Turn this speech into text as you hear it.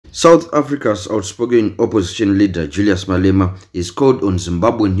South Africa's outspoken opposition leader Julius Malema is called on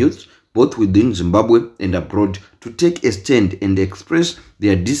Zimbabwean youth, both within Zimbabwe and abroad, to take a stand and express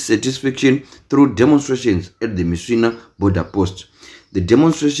their dissatisfaction through demonstrations at the Mswina border post. The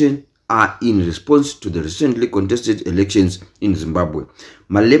demonstrations are in response to the recently contested elections in Zimbabwe.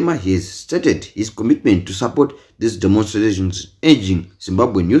 Malema has stated his commitment to support these demonstrations, urging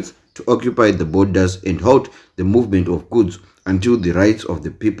Zimbabwean youth to occupy the borders and halt the movement of goods until the rights of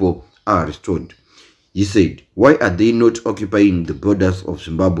the people are restored. He said, "Why are they not occupying the borders of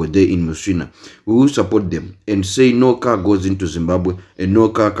Zimbabwe there in Mswina? We will support them and say no car goes into Zimbabwe and no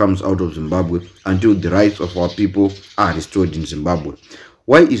car comes out of Zimbabwe until the rights of our people are restored in Zimbabwe.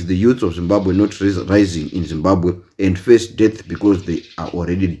 Why is the youth of Zimbabwe not rising in Zimbabwe and face death because they are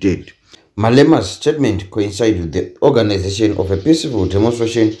already dead?" Malema's statement coincides with the organization of a peaceful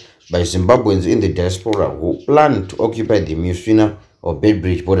demonstration by Zimbabweans in the diaspora who plan to occupy the Mswina or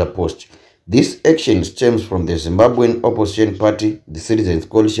Beitbridge border post. This action stems from the Zimbabwean opposition party, the Citizens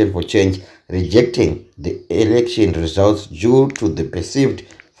Coalition for Change, rejecting the election results due to the perceived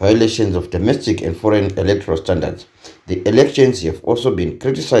violations of domestic and foreign electoral standards. The elections have also been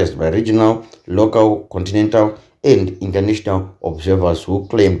criticized by regional, local, continental, and international observers who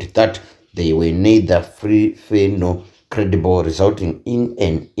claimed that they were neither free, fair, nor credible, resulting in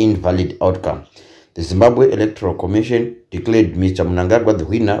an invalid outcome. The Zimbabwe Electoral Commission declared Mr. Mnangagwa the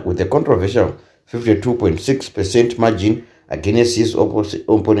winner with a controversial 52.6% margin against his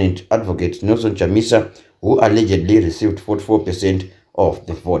opponent, Advocate Nelson Chamisa, who allegedly received 44% of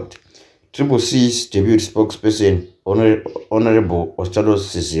the vote. CCC's debut spokesperson, Honorable Ostados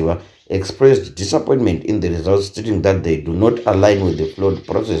Siziva, expressed disappointment in the results, stating that they do not align with the flawed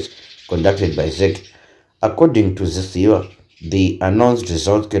process conducted by ZEC. According to Siziva, the announced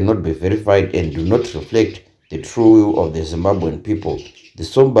results cannot be verified and do not reflect the true will of the Zimbabwean people. The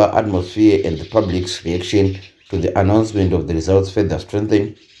somber atmosphere and the public's reaction to the announcement of the results further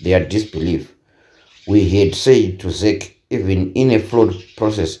strengthened their disbelief. We had said to ZEC, even in a flawed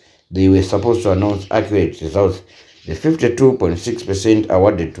process, they were supposed to announce accurate results. The 52.6%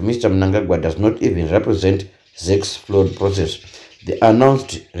 awarded to Mr. Mnangagwa does not even represent ZEC's flawed process. The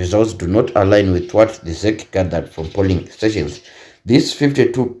announced results do not align with what the ZEC gathered from polling stations. This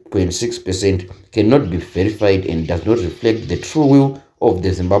 52.6% cannot be verified and does not reflect the true will of the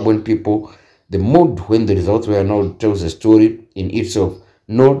Zimbabwean people. The mood when the results were announced tells a story in itself.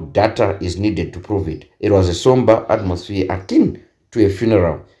 No data is needed to prove it. It was a somber atmosphere akin to a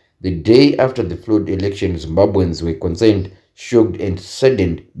funeral. The day after the flawed election, Zimbabweans were concerned, shocked, and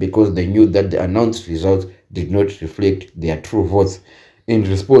saddened because they knew that the announced results did not reflect their true votes. In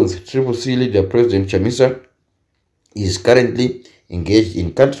response, CCC leader President Chamisa is currently engaged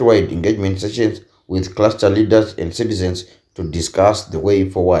in countrywide engagement sessions with cluster leaders and citizens to discuss the way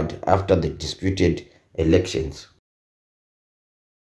forward after the disputed elections.